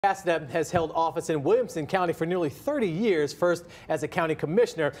Casada has held office in Williamson County for nearly 30 years, first as a county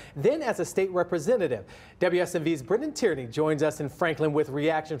commissioner, then as a state representative. WSMV's Brendan Tierney joins us in Franklin with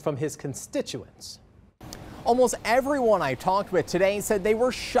reaction from his constituents. Almost everyone I talked with today said they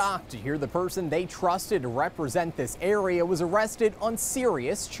were shocked to hear the person they trusted to represent this area was arrested on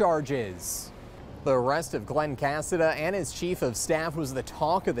serious charges. The arrest of Glenn Casada and his chief of staff was the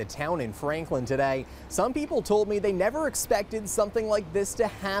talk of the town in Franklin today. Some people told me they never expected something like this to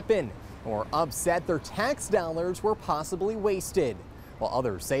happen, or upset their tax dollars were possibly wasted. While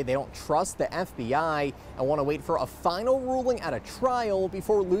others say they don't trust the FBI and want to wait for a final ruling at a trial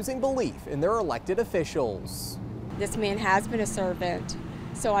before losing belief in their elected officials. This man has been a servant,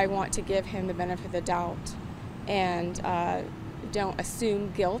 so I want to give him the benefit of the doubt and don't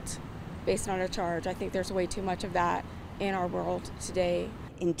assume guilt based on a charge. I think there's way too much of that in our world today.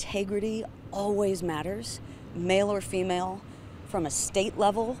 Integrity always matters, male or female, from a state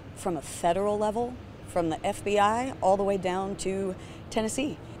level, from a federal level, from the FBI all the way down to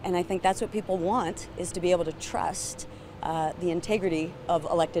Tennessee. And I think that's what people want, is to be able to trust the integrity of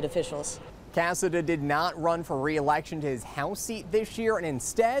elected officials. Casada did not run for re-election to his House seat this year and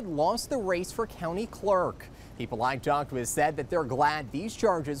instead lost the race for county clerk. People I talked with said that they're glad these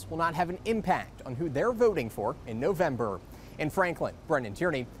charges will not have an impact on who they're voting for in November. In Franklin, Brendan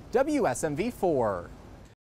Tierney, WSMV 4.